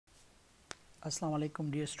Assalamu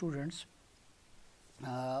alaikum dear students.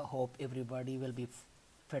 Hope everybody will be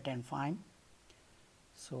fit and fine.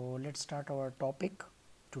 So let's start our topic.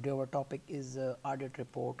 Today our topic is audit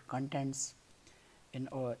report contents.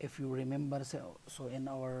 If you remember, so in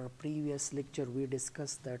our previous lecture we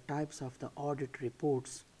discussed the types of the audit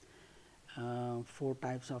reports. Four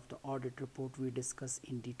types of the audit report we discussed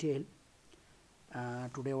in detail.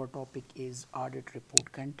 Today our topic is audit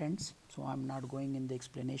report contents. So I'm not going in the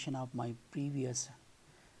explanation of my previous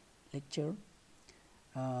lecture.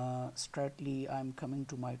 Straightly I'm coming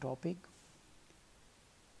to my topic.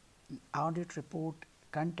 Audit report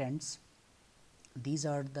contents. These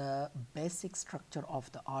are the basic structure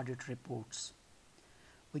of the audit reports,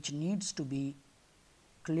 which needs to be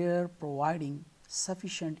clear, providing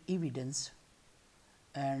sufficient evidence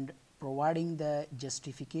and providing the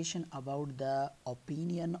justification about the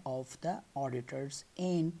opinion of the auditors,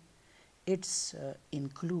 and it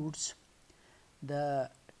includes the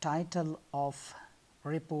title of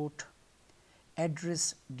report,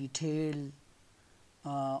 address, detail,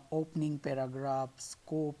 opening paragraph,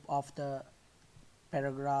 scope of the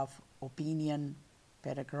paragraph, opinion,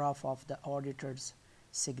 paragraph of the auditor's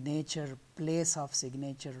signature, place of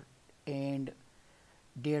signature, and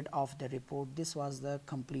date of the report. This was the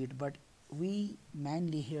complete, but we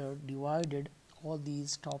mainly here divided all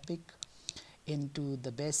these topic into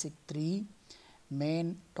the basic three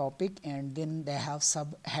main topic, and then they have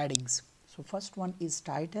subheadings. So first one is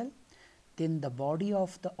title, then the body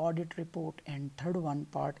of the audit report, and third one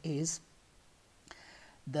part is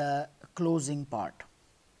the closing part.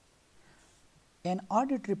 An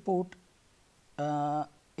audit report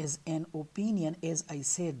is an opinion, as I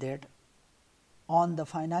said, that on the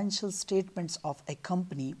financial statements of a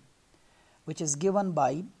company, which is given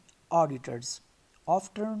by auditors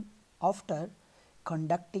after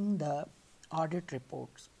conducting the audit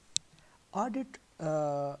reports. Audit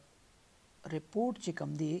report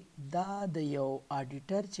chikam di da yo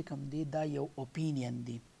auditor chikam di da yo opinion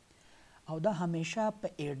di او دا हमेशा पे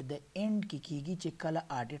at the end की कीगी चे कला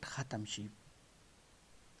audit ख़त्म she.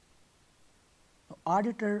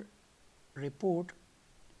 Auditor report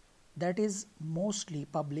that is mostly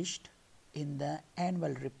published in the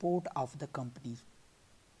annual report of the company.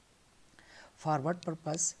 For what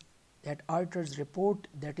purpose? That auditor's report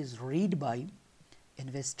that is read by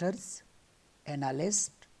investors,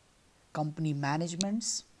 analysts, company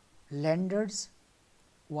managements, lenders,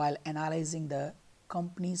 while analyzing the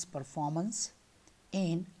company's performance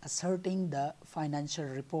and asserting the financial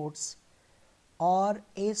reports or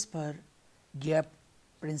as per GAAP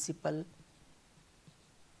principle.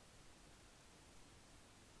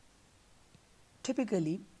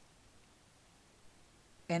 Typically,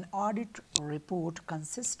 an audit report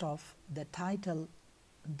consists of the title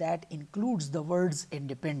that includes the words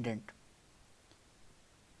independent.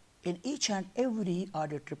 In each and every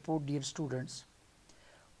audit report, dear students,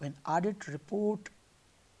 when audit report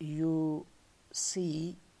you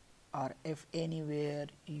see, or if anywhere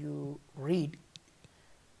you read,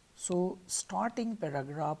 so starting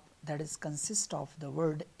paragraph that is consist of the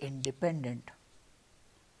word independent.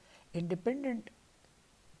 Independent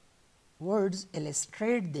words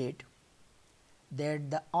illustrate that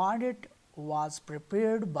the audit was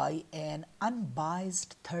prepared by an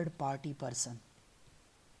unbiased third party person,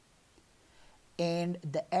 and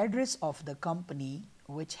the address of the company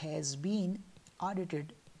which has been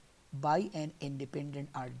audited by an independent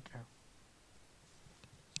auditor.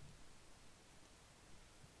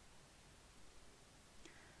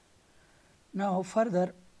 Now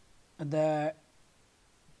further, the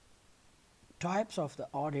types of the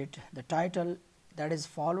audit, the title that is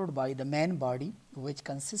followed by the main body, which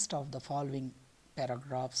consists of the following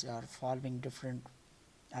paragraphs or following different,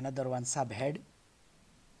 another one subhead,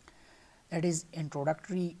 that is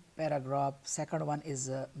introductory paragraph. Second one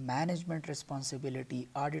is management responsibility,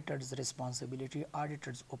 auditor's responsibility,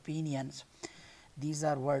 auditor's opinions. These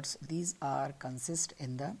are words, these are consist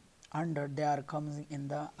in the under, they are coming in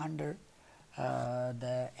the under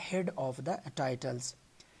the head of the titles.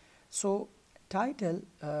 So title,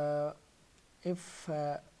 if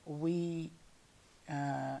we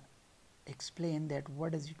explain that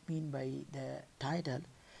what does it mean by the title.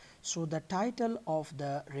 So the title of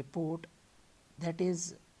the report, that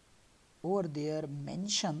is over there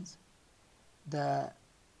mentions the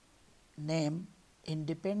name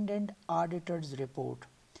independent auditor's report,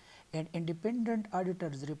 and independent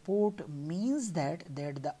auditor's report means that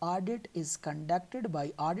the audit is conducted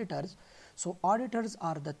by auditors. So auditors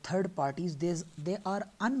are the third parties, they are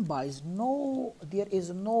unbiased, there is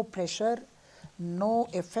no pressure, no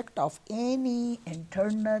effect of any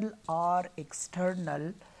internal or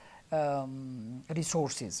external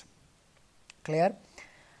resources. Clear?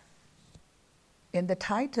 In the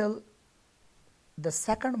title, the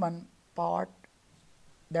second one part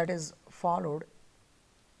that is followed,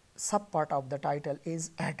 subpart of the title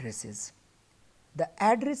is addresses. The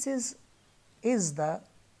addresses is the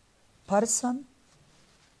person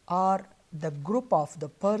or the group of the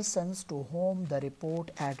persons to whom the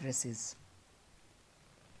report addresses.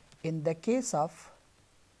 In the case of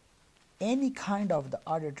any kind of the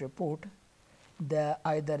audit report, the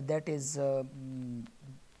either that is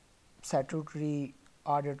statutory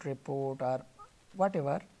audit report or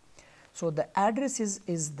whatever. So, the addresses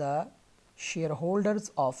is the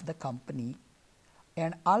shareholders of the company,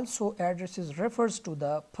 and also addresses refers to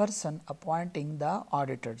the person appointing the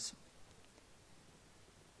auditors.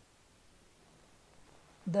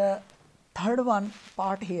 The third one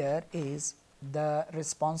part here is the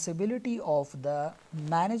responsibility of the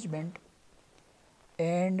management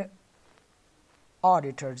and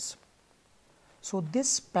auditors. So,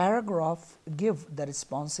 this paragraph gives the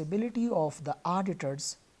responsibility of the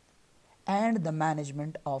auditors and the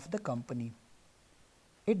management of the company.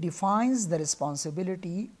 It defines the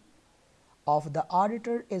responsibility of the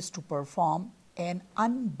auditor is to perform an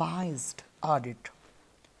unbiased audit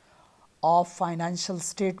of financial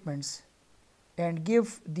statements and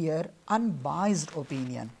give their unbiased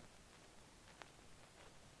opinion.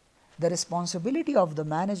 The responsibility of the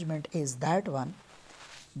management is that one,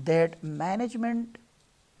 that management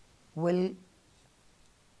will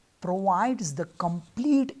provides the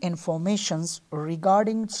complete informations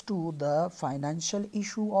regarding to the financial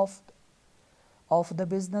issue of the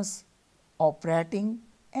business, operating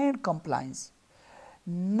and compliance.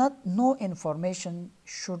 No information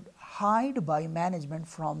should hide by management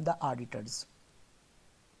from the auditors.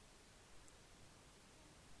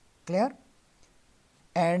 Clear?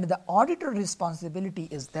 And the auditor responsibility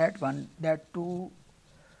is that one, that to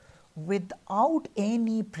without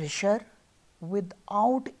any pressure,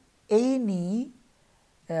 without any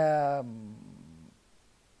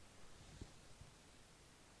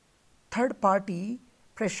third party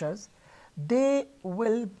pressures, they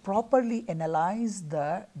will properly analyze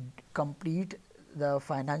the complete the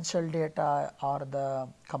financial data or the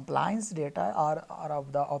compliance data or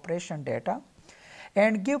of the operation data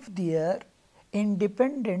and give their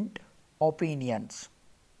independent opinions.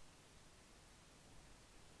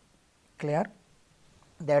 Clear?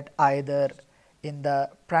 That either in the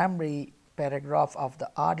primary paragraph of the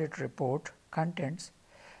audit report contents,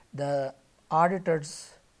 the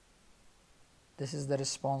auditors, this is the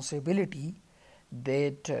responsibility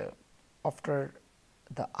that after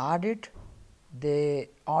the audit, the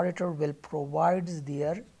auditor will provide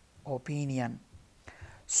their opinion.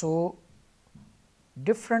 So,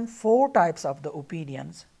 different 4 types of the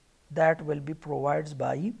opinions that will be provided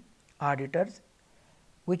by auditors,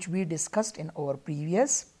 which we discussed in our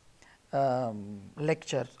previous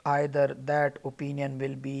lecture. Either that opinion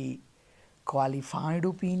will be qualified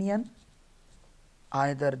opinion,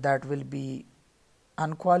 either that will be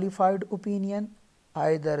unqualified opinion,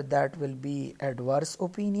 either that will be adverse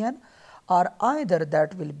opinion, or either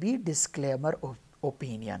that will be disclaimer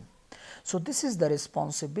opinion. So, this is the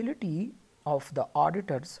responsibility of the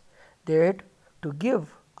auditors, that to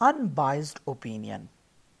give unbiased opinion.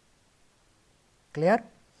 Clear?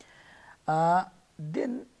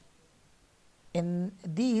 Then in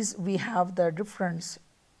these we have the different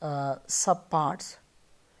subparts,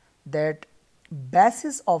 that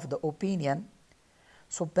basis of the opinion.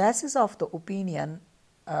 So, basis of the opinion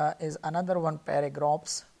is another one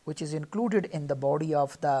paragraphs which is included in the body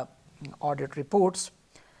of the audit reports.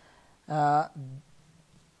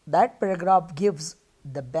 That paragraph gives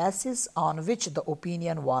the basis on which the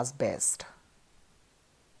opinion was based.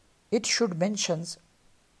 It should mention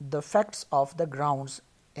the facts of the grounds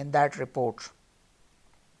in that report.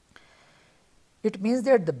 It means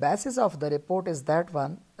that the basis of the report is that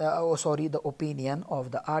one, the opinion of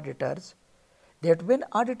the auditors, that when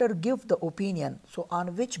auditor give the opinion, so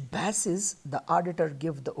on which basis the auditor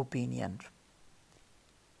give the opinion.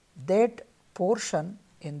 That portion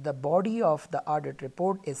in the body of the audit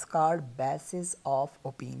report is called basis of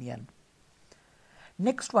opinion.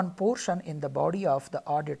 Next one portion in the body of the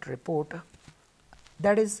audit report,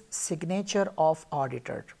 that is signature of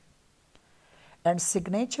auditor. And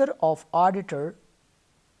signature of auditor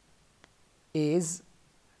is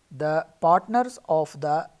the partners of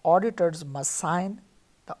the auditors must sign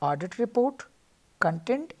the audit report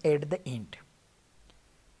content at the end.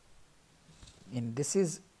 And this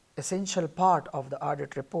is essential part of the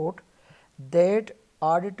audit report, that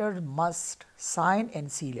auditor must sign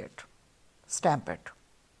and seal it, stamp it.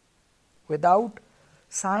 Without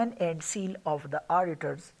sign and seal of the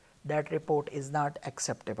auditors, that report is not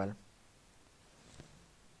acceptable.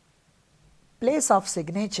 Place of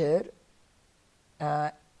signature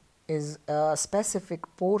is a specific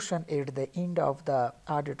portion at the end of the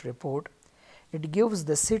audit report. It gives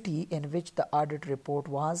the city in which the audit report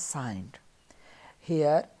was signed.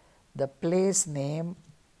 Here, the place name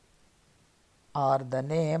or the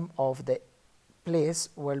name of the place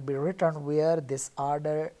will be written where this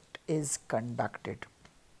audit is conducted.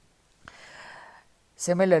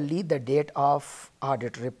 Similarly, the date of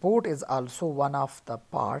audit report is also one of the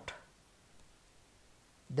part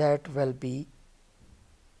that will be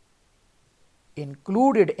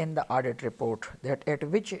included in the audit report, that at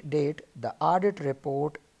which date the audit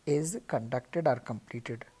report is conducted or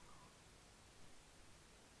completed,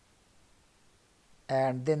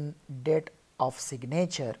 and then date of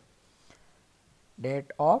signature,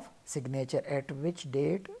 at which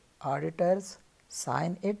date auditors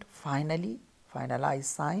sign it, finalize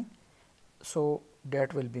sign, so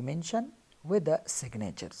that will be mentioned with the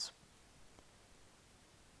signatures.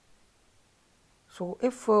 So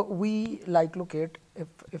if we look at,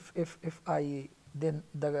 if I then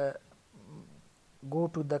go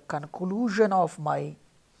to the conclusion of my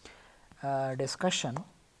discussion.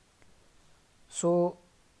 So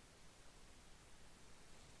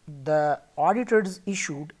the auditors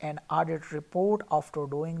issued an audit report after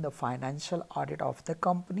doing the financial audit of the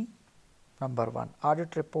company. Number one,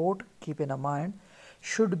 audit report, keep in mind,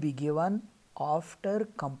 should be given after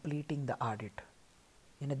completing the audit.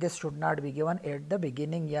 This should not be given at the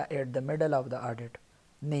beginning या at the middle of the audit.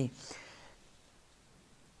 नहीं,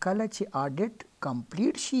 कल ची audit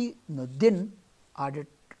complete she know दिन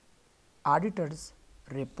auditors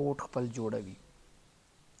report पल जोड़वी,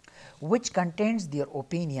 which contains their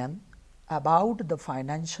opinion about the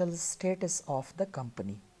financial status of the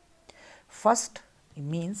company. First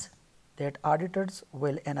means that auditors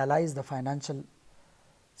will analyze the financial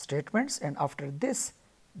statements, and after this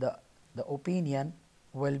the opinion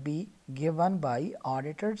will be given by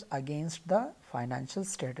auditors against the financial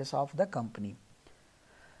status of the company.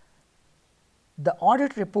 The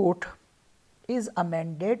audit report is a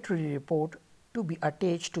mandatory report to be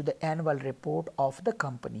attached to the annual report of the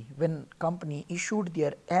company. When company issued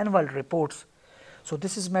their annual reports, so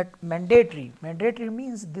this is mandatory. Mandatory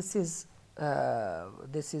means this is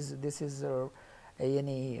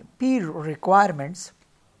any peer requirements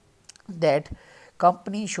that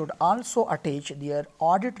company should also attach their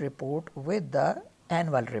audit report with the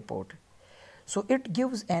annual report. So it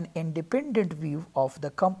gives an independent view of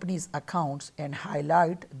the company's accounts and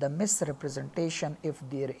highlight the misrepresentation, if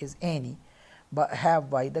there is any,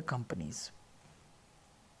 by the companies.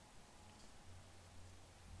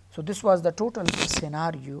 So this was the total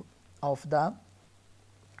scenario of the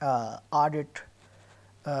audit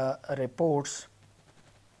reports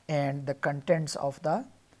and the contents of the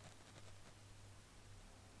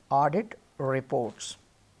audit reports.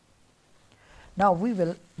 Now we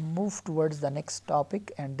will move towards the next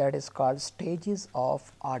topic, and that is called stages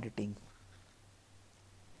of auditing.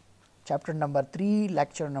 Chapter number 3,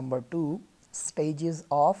 lecture number 2, stages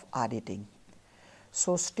of auditing.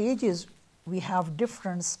 So stages, we have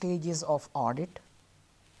different stages of audit.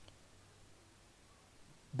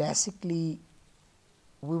 Basically,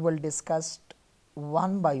 we will discuss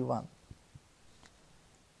one by one.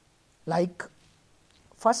 Like,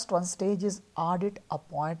 first one stage is audit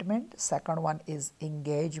appointment, second one is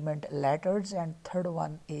engagement letters, and third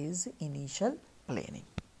one is initial planning.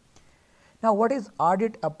 Now, what is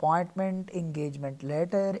audit appointment, engagement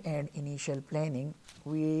letter, and initial planning?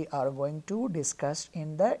 We are going to discuss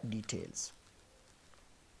in the details.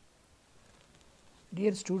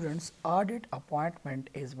 Dear students, audit appointment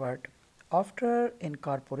is what? After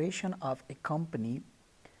incorporation of a company,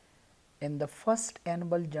 in the first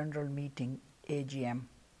annual general meeting, AGM.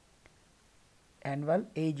 Annual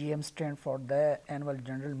AGM stand for the annual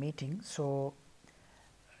general meeting. So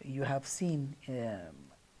you have seen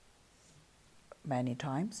many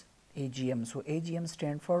times AGM. So AGM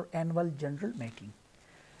stand for annual general meeting.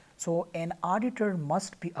 So an auditor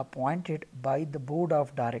must be appointed by the board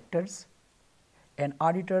of directors, and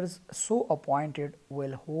auditors so appointed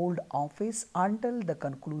will hold office until the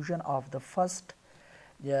conclusion of the first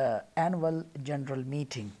annual general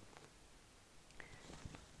meeting.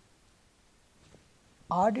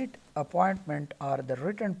 Audit appointment are the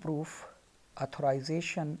written proof,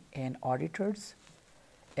 authorization and auditors,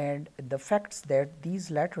 and the facts that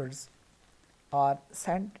these letters are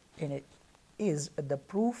sent in it is the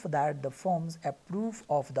proof that the firms approve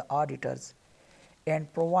of the auditors,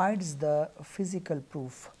 and provides the physical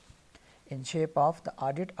proof in shape of the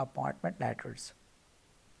audit appointment letters.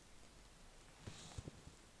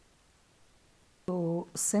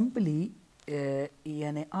 simply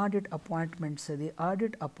an audit appointment se the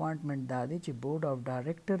audit appointment da de چې board of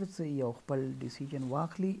directors یو خپل decision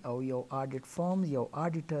واخلي او یو audit firms یو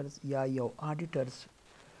auditors یا یو auditors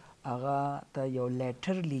هغه ته یو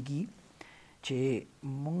لیټر لیږي چې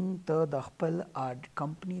مونږ ته د خپل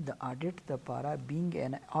کمپنی د audit لپاره being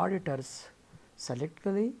an auditors select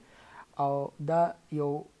کړي او دا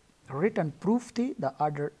یو written proof دی د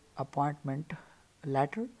audit appointment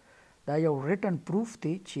letter دا یو written proof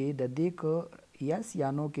دی چې د دې کو yes یا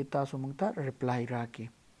no کې تاسو مونږ ته reply راکې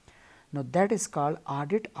now that is called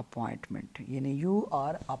audit appointment یعنی you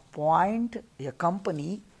are appoint a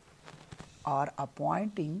company or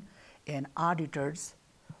appointing an auditors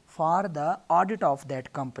for the audit of that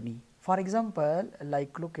company. For example,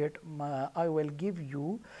 like look at I will give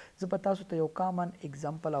you a common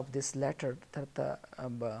example of this letter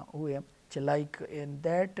like in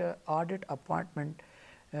that audit appointment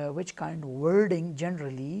which kind of wording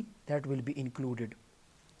generally that will be included.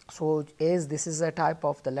 So as this is a type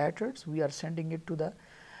of the letters, we are sending it to the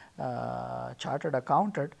chartered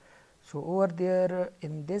accountant. So over there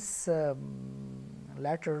in this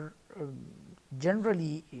letter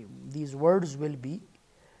generally these words will be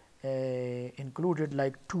included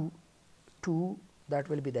like to that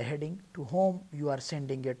will be the heading, to whom you are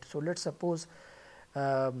sending it. So let's suppose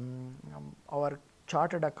our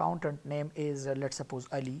chartered accountant name is let's suppose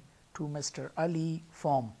Ali, to Mr. Ali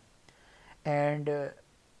firm, and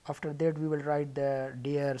after that we will write the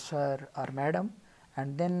dear sir or madam,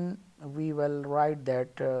 and then we will write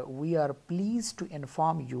that we are pleased to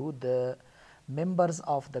inform you the members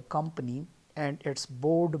of the company and its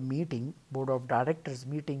board of directors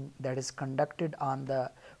meeting that is conducted on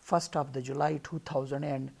the 1st of the July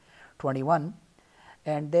 2021,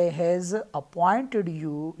 and they has appointed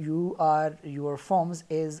you are your firms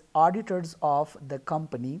as auditors of the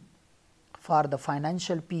company for the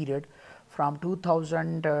financial period from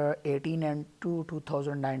 2018 and to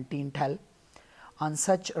 2019 till on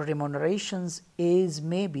such remunerations as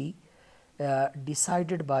may be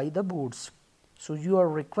decided by the boards. So you are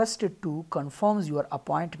requested to confirm your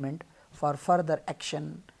appointment for further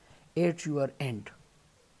action at your end.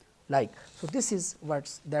 Like, so this is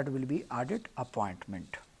that will be audit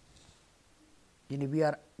appointment. We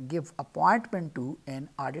are give appointment to an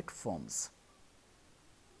audit firms.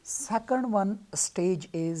 Second one stage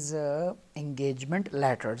is engagement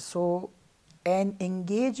letter. So an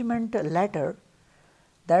engagement letter,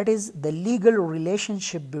 that is the legal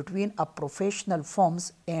relationship between a professional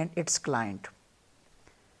firms and its client.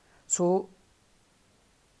 So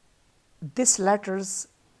this letters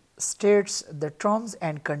states the terms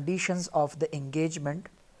and conditions of the engagement,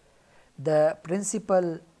 the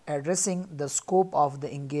principal addressing the scope of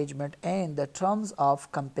the engagement, and the terms of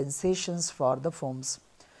compensations for the firms.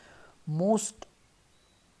 Most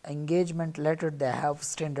engagement letters they have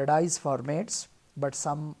standardized formats, but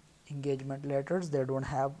some engagement letters they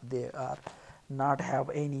are not have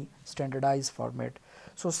any standardized format.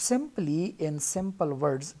 So simply, in simple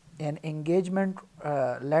words, an engagement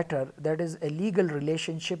letter, that is a legal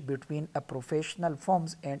relationship between a professional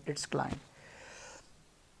firms and its client.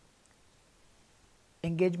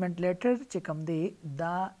 Engagement letter چې کوم دی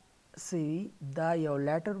دا یو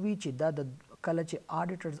letter وی چې دا د کله چې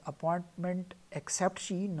auditors appointment accept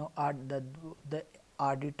شي نو the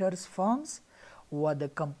auditors firms و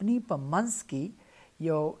د company په منځ کې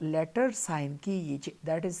یو letter sign کیږي چې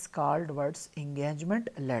that is called words engagement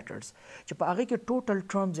letters چې په هغه کې total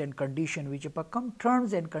terms and condition وی چې په کم terms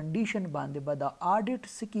and condition باندې به د audit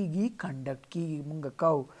سکیږي conduct کیږي مونږ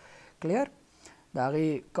کاو clear دا هغه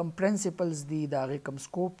کم principles دي دا هغه کم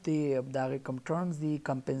scope دي دا هغه کم terms دي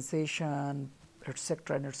compensation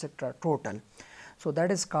etc and etc total. So that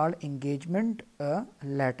is called engagement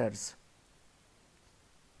letters.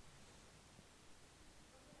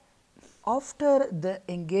 After the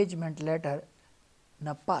engagement letter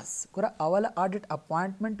na pass kura awala audit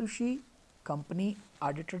appointment to she company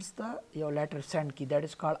auditors the your letter send ki, that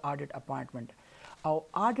is called audit appointment. Our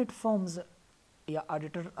audit firms या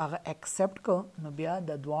auditor अगर accept को नबिया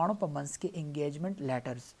the द्वारों पर मंस के engagement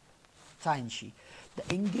letters sign she. The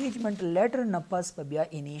engagement letter न पास पर बिया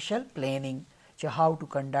initial planning जो how to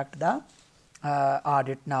conduct the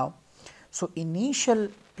audit now. So initial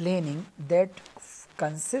planning that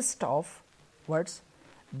consists of what's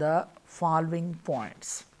the following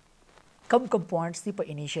points. Come points थी पर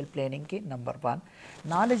initial planning के number 1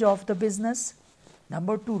 knowledge of the business,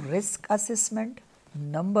 number 2 risk assessment,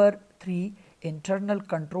 number 3 internal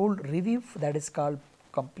control review, that is called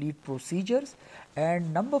complete procedures,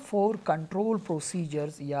 and number 4 control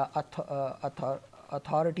procedures या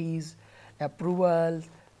authorities, approvals,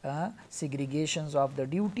 segregations of the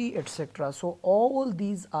duty, etc. So, all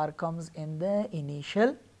these are comes in the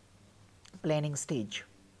initial planning stage.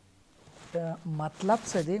 The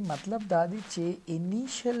matlab dadi che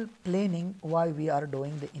initial planning, why we are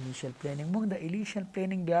doing the initial planning. Mung the initial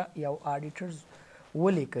planning bya yaw auditors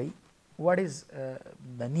wole kai, what is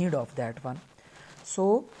the need of that one.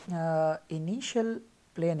 So, initial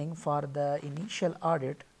planning for the initial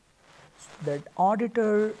audit, that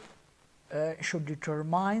auditor should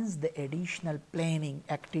determine the additional planning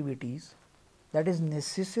activities that is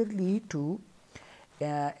necessarily to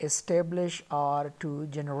establish or to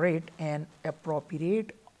generate an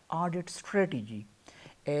appropriate audit strategy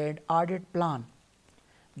and audit plan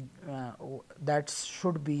that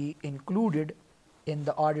should be included in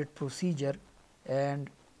the audit procedure, and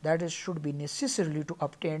that is should be necessarily to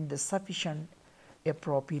obtain the sufficient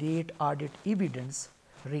appropriate audit evidence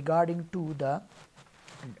regarding to the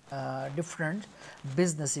different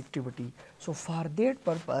business activity. So, for that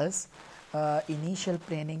purpose initial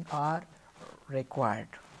planning are required.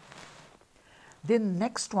 Then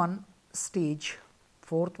next one stage,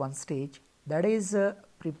 fourth one stage, that is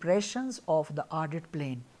preparations of the audit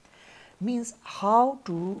plan, means how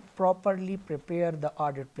to properly prepare the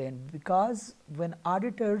audit plan, because when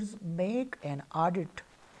auditors make an audit,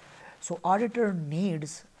 so auditor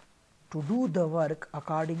needs to do the work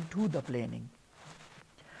according to the planning.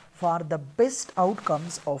 For the best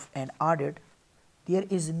outcomes of an audit, there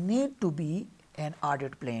is need to be an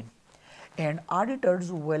audit plan, and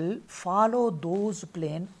auditors will follow those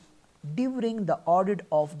plan during the audit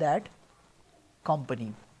of that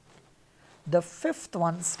company. The fifth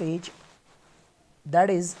one stage,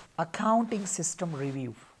 that is accounting system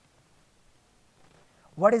review.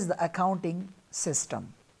 What is the accounting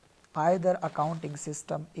system? Either accounting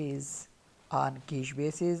system is on cash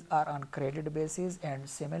basis or on credit basis, and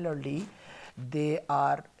similarly they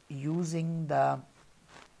are using the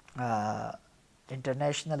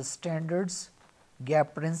international standards,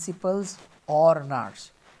 GAAP principles or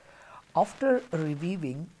not. After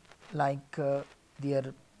reviewing like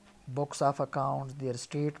their books of accounts, their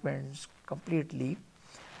statements completely,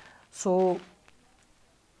 so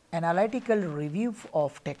analytical review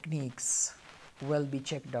of techniques will be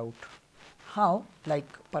checked out. How? Like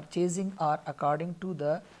purchasing are according to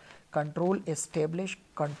the control established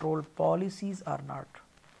control policies or not.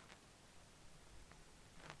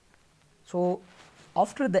 So,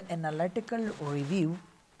 after the analytical review,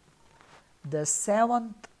 the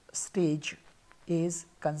seventh stage is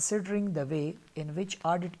considering the way in which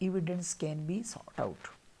audit evidence can be sought out.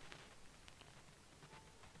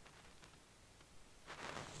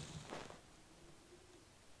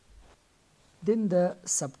 Then the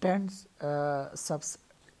substantive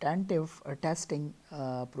testing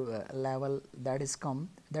level that is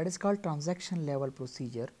called transaction level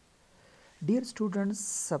procedure. Dear students,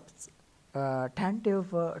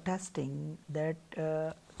 substantive testing that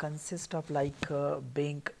consists of like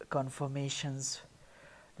bank confirmations,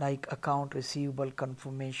 like account receivable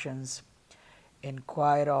confirmations,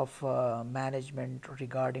 inquire of management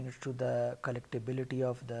regarding to the collectability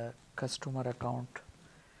of the customer account,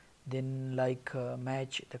 then like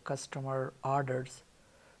match the customer orders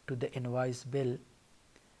to the invoice bill,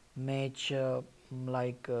 match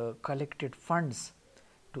collected funds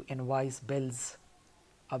to invoice bills,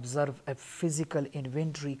 observe a physical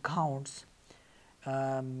inventory counts,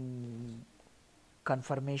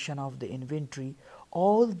 confirmation of the inventory.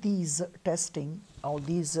 All these testing, all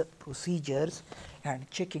these procedures and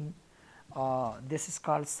checking, this is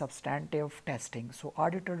called substantive testing. So,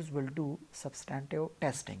 auditors will do substantive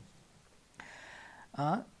testing.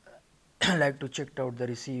 Like to check out the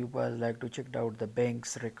receivables, like to check out the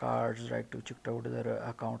bank's records, like to check out the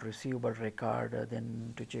account receivable record,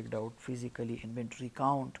 then to check out physically inventory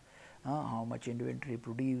count, how much inventory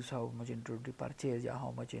produced, how much inventory purchased,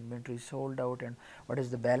 how much inventory sold out, and what is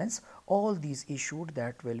the balance. All these issued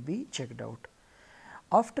that will be checked out.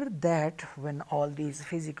 After that, when all these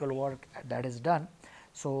physical work that is done,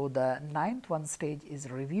 so the ninth one stage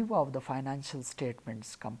is review of the financial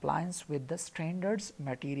statements, compliance with the standards,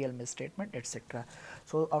 material misstatement, etc.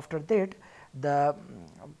 So, after that the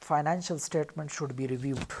financial statement should be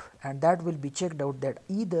reviewed, and that will be checked out that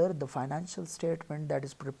either the financial statement that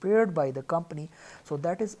is prepared by the company, so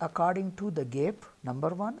that is according to the GAAP number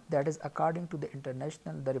 1, that is according to the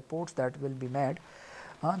international, the reports that will be made,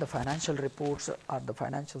 the financial reports or the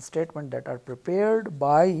financial statement that are prepared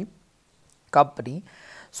by company.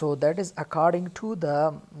 So, that is according to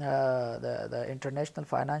the international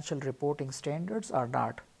financial reporting standards or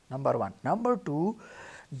not, number 1. Number 2,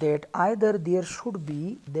 that either there should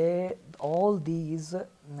be all these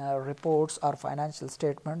reports or financial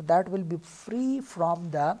statement that will be free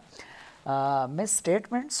from the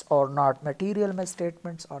misstatements or not, material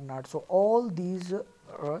misstatements or not. So all these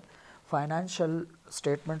financial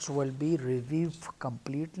statements will be reviewed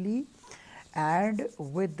completely and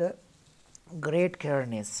with great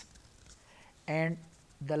careness. And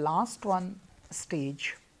the last one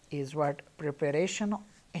stage is what? Preparation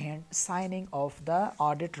and signing of the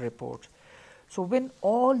audit report. So when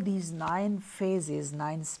all these 9 phases,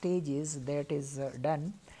 9 stages that is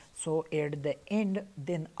done, so at the end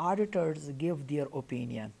then auditors give their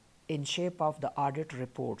opinion in shape of the audit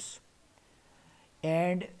reports,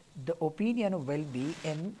 and the opinion will be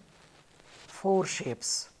in 4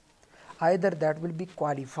 shapes. Either that will be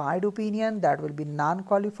qualified opinion, that will be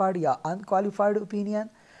non-qualified or unqualified opinion,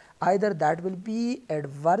 either that will be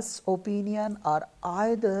adverse opinion, or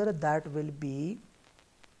either that will be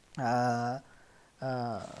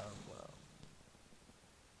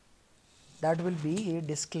a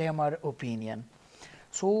disclaimer opinion.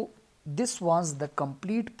 So this was the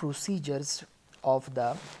complete procedures of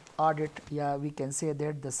the audit. Yeah, we can say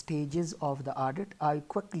that the stages of the audit. I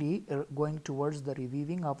quickly going towards the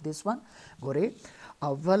reviewing of this one. Gore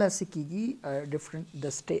awala sikigi different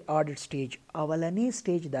the audit stage. Awalani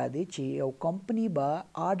stage dade che your company ba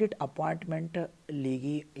audit appointment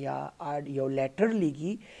ligi ya your letter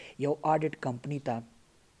ligi your audit company ta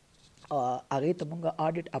आगे तो मुंगा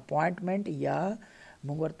audit appointment या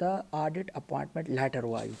मुंगरता audit appointment letter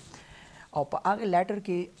वायु और पर आगे letter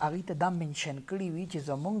के आगे तो दाम मेंशन करी हुई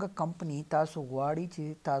चीज़ मुंगा कंपनी तासो वाड़ी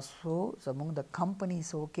चीज़ तासो जमुंग द कंपनी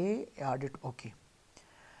सो के ऑडिट ओके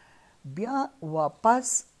बिया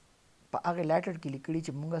वापस पर आगे लेटर की लिखड़ी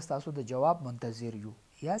चीज़ मुंगा तासो द जवाब मुंतज़िर यू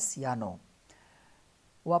यस या नो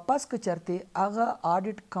वापस के चरते आगा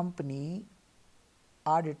audit company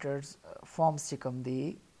auditors forms चिकम they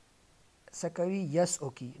Sakari, yes,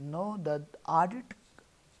 okay. No, the audit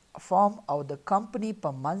form of the company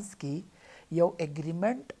per month की यो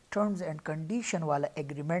agreement terms and condition वाला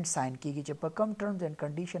agreement sign की जब कम terms and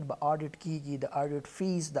condition बा audit की the audit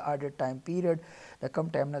fees, the audit time period, the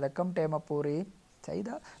come time ना the come time अपोरे सही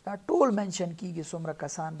था the toll mention की सुमरा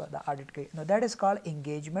कसान बा the audit के no that is called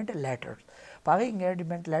engagement letters. पागे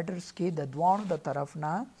engagement letters की the द्वान the तरफ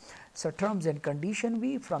ना so terms and condition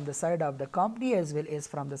भी from the side of the company as well as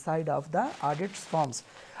from the side of the audit firms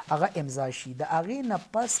Agha इम्ज़ा she the आगे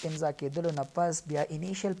नपास इम्ज़ा के दिलो नपास बिया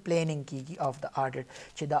initial planning की of the audit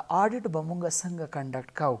चे the audit बमुंगा संग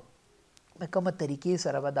conduct काउ कम तरीके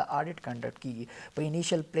से रवा the audit conduct की पर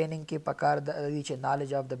initial planning के पकार द चे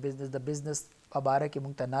knowledge of the business अबारा के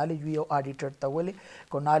मुंगता knowledge भी auditor तवले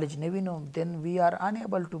को knowledge नहीं no then we are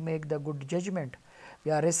unable to make the good judgment.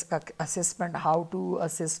 Yeah, risk assessment, how to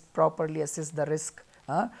properly assess the risk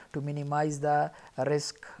to minimize the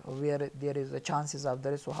risk where there is a chances of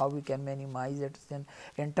the risk, so how we can minimize it. Then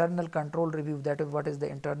internal control review, that is what is the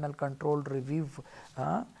internal control review,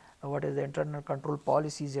 what is the internal control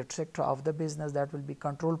policies etc. of the business, that will be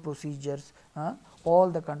control procedures, all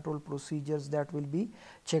the control procedures that will be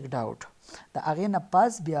checked out. The again a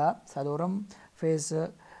pass bia sadoram phase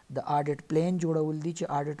the audit plan जोड़ाउल दी चे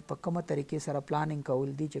audit पक्कम तरीके सारा planning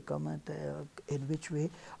cowl दी चे कम in which way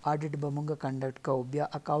audit बमुंगा conduct cow बिया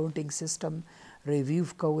accounting system review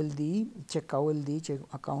cowl दी चे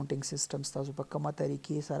accounting systems तासु पक्कम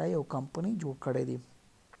तरीके सारा यो company जोड़ करे दी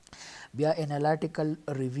बिया analytical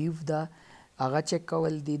review दा आगा check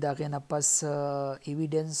काउल दी दागे न पास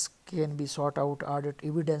evidence can be sought out audit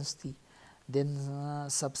evidence the then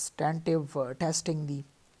substantive testing the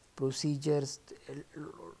procedures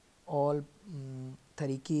all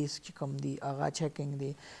तरीके कम दी आगा चेकिंग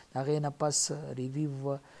दी आगे न पास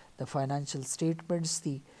रिव्यू the financial statements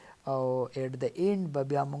दी और at the end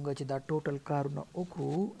बबिया मुंगा चिदा total कारुना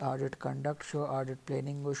उकरू audit conduct show audit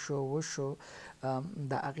planning वो show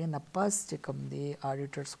the आगे न पास चिकम दी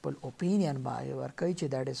auditors पल opinion bye वर कई चे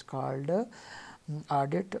that is called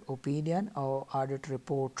audit opinion or audit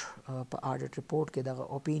report के दगा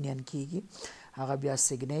opinion की आगा बिया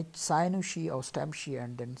signature sign she or stamp she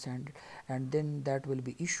and then send and then that will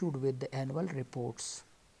be issued with the annual reports.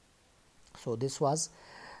 So this was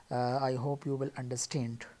I hope you will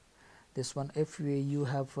understand this one. If you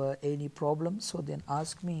have any problems, so then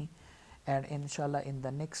ask me, and inshallah in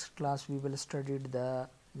the next class we will study the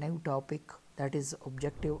new topic, that is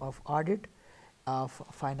objective of audit of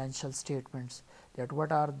financial statements, that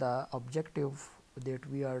what are the objective that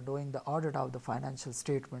we are doing the audit of the financial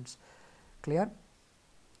statements. Clear?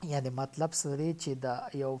 Yeah, the matlab sare che the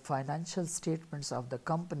your financial statements of the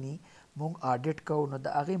company مونږ audit کوو نو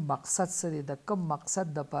د هغې مقصد څه دی د کوم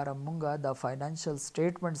مقصد دپاره مونږ د financial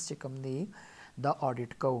statements چې کوم دی دا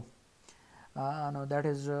audit کوو no that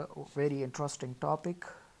is a very interesting topic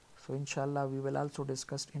so inshallah we will also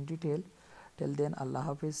discuss in detail till then Allah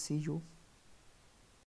Hafiz see you